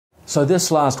So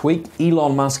this last week,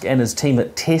 Elon Musk and his team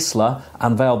at Tesla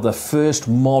unveiled the first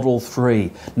Model 3.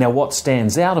 Now what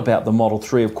stands out about the Model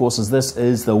 3, of course, is this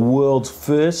is the world's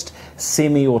first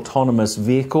semi-autonomous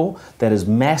vehicle that is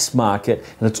mass market,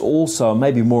 and it's also,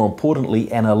 maybe more importantly,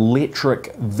 an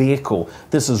electric vehicle.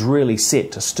 This is really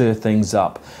set to stir things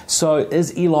up. So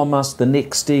is Elon Musk the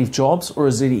next Steve Jobs, or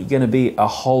is he going to be a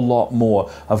whole lot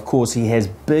more? Of course, he has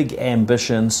big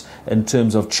ambitions in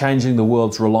terms of changing the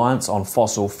world's reliance on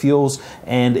fossil fuels,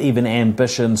 and even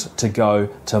ambitions to go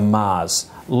to Mars.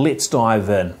 Let's dive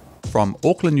in. From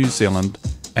Auckland, New Zealand,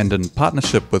 and in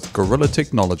partnership with Gorilla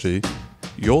Technology,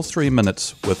 your 3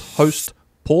 minutes with host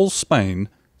Paul Spain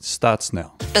starts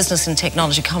now. Business and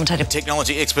technology commentator,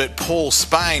 technology expert Paul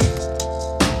Spain.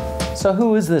 So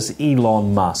who is this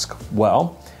Elon Musk?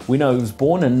 Well, we know he was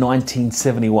born in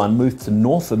 1971, moved to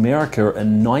North America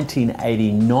in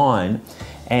 1989,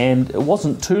 and it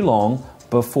wasn't too long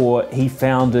before he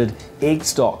founded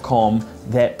X.com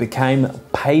that became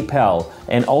PayPal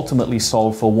and ultimately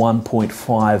sold for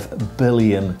 $1.5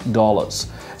 billion.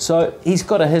 So he's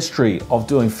got a history of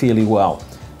doing fairly well.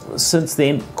 Since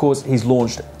then, of course, he's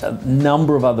launched a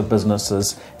number of other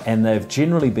businesses and they've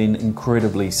generally been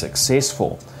incredibly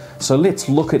successful. So let's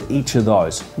look at each of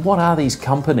those. What are these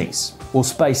companies? Well,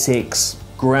 SpaceX,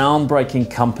 groundbreaking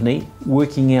company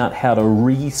working out how to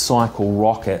recycle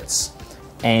rockets,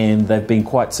 and they've been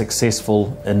quite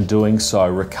successful in doing so,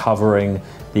 recovering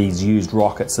these used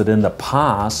rockets that in the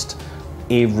past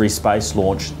every space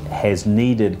launch has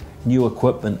needed new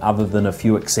equipment other than a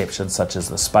few exceptions such as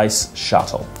the space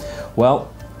shuttle.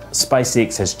 Well,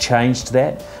 SpaceX has changed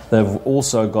that. They've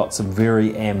also got some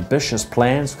very ambitious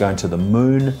plans going to the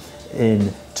moon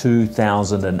in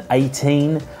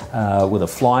 2018 with a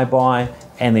flyby,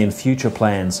 and then future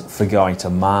plans for going to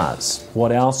Mars.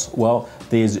 What else? Well,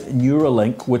 there's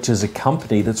Neuralink, which is a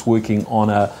company that's working on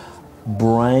a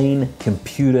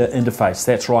brain-computer interface.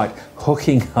 That's right,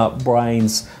 hooking up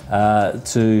brains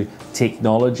to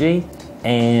technology.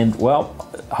 And, well,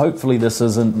 hopefully this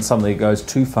isn't something that goes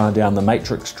too far down the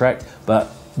matrix track,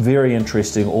 but very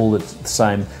interesting all the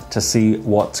same to see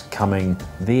what's coming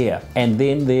there. And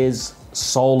then there's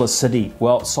Solar City.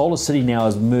 Well, Solar City now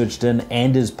is merged in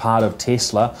and is part of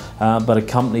Tesla, but a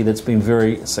company that's been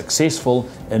very successful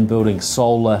in building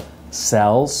solar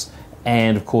cells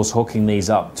and of course hooking these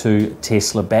up to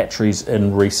Tesla batteries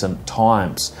in recent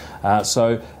times.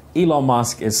 So Elon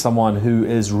Musk is someone who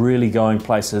is really going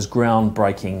places,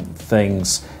 groundbreaking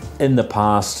things in the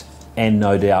past and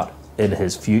no doubt in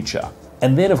his future.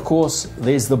 And then of course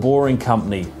there's the boring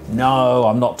company. No,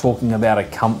 I'm not talking about a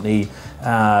company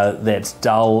that's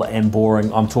dull and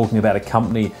boring. I'm talking about a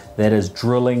company that is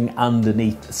drilling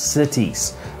underneath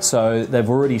cities. So they've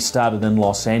already started in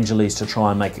Los Angeles to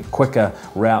try and make a quicker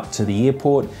route to the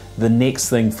airport. The next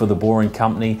thing for the boring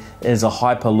company is a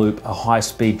Hyperloop, a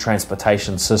high-speed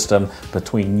transportation system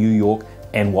between New York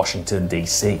and Washington,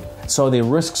 D.C. So there are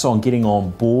risks on getting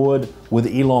on board with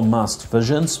Elon Musk's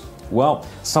visions. Well,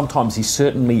 sometimes he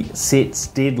certainly sets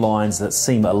deadlines that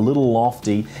seem a little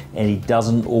lofty, and he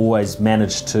doesn't always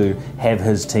manage to have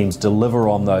his teams deliver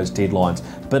on those deadlines.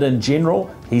 But in general,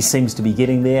 he seems to be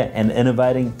getting there and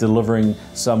innovating, delivering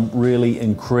some really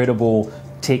incredible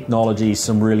technology,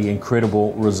 some really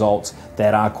incredible results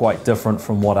that are quite different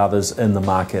from what others in the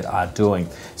market are doing.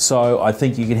 So I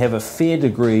think you can have a fair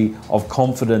degree of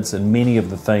confidence in many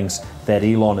of the things that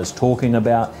Elon is talking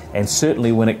about, and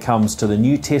certainly when it comes to the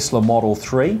new Tesla Model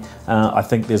 3, I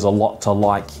think there's a lot to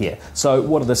like here. So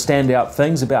what are the standout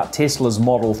things about Tesla's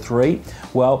Model 3?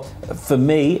 Well, for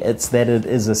me, it's that it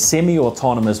is a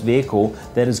semi-autonomous vehicle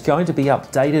that is going to be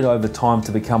updated over time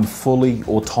to become fully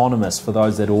autonomous for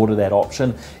those that order that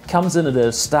option. Comes in at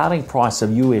a starting price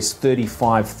of US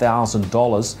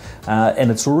 $35,000,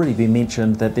 and it's already been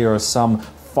mentioned that there are some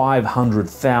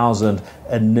 500,000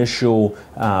 initial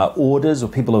orders, or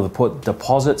people have put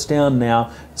deposits down. Now,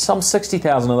 some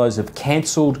 60,000 of those have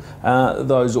cancelled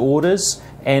those orders,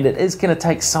 and it is going to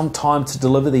take some time to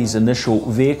deliver these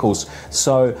initial vehicles.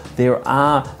 So there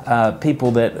are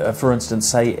people that, for instance,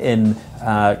 say in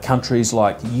countries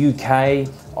like UK,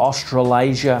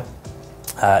 Australasia,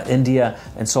 India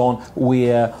and so on,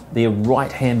 where their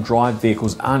right-hand drive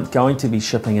vehicles aren't going to be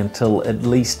shipping until at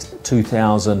least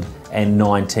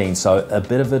 2019. So a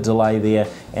bit of a delay there,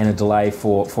 and a delay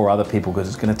for other people because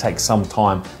it's going to take some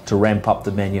time to ramp up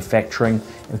the manufacturing.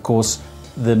 And of course,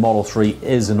 the Model 3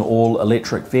 is an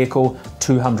all-electric vehicle,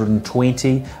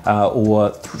 220 or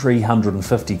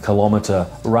 350 kilometer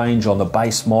range on the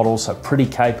base model, so pretty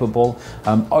capable.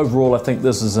 Overall, I think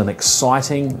this is an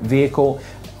exciting vehicle.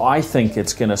 I think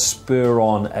it's going to spur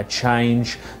on a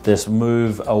change, this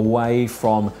move away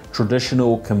from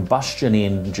traditional combustion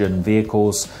engine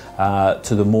vehicles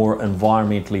to the more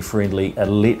environmentally friendly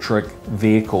electric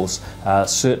vehicles.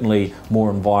 Certainly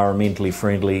more environmentally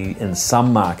friendly in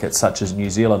some markets such as New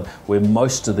Zealand, where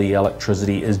most of the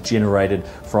electricity is generated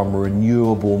from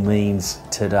renewable means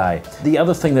today. The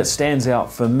other thing that stands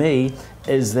out for me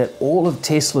is that all of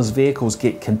Tesla's vehicles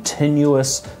get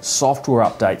continuous software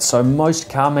updates. So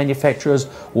most car manufacturers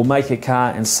will make a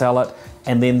car and sell it,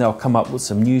 and then they'll come up with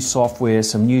some new software,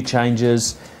 some new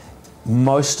changes.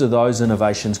 Most of those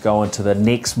innovations go into the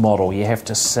next model. You have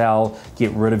to sell, get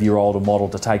rid of your older model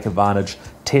to take advantage.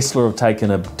 Tesla have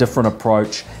taken a different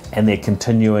approach, and they're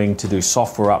continuing to do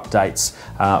software updates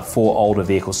for older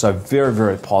vehicles. So very,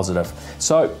 very positive.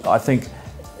 So I think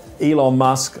Elon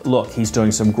Musk, look, he's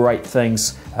doing some great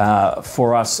things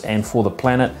for us and for the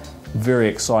planet. Very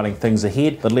exciting things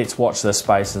ahead, but let's watch this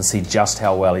space and see just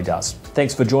how well he does.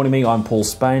 Thanks for joining me. I'm Paul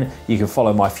Spain. You can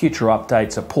follow my future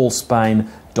updates at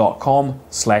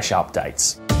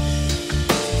paulspain.com/updates.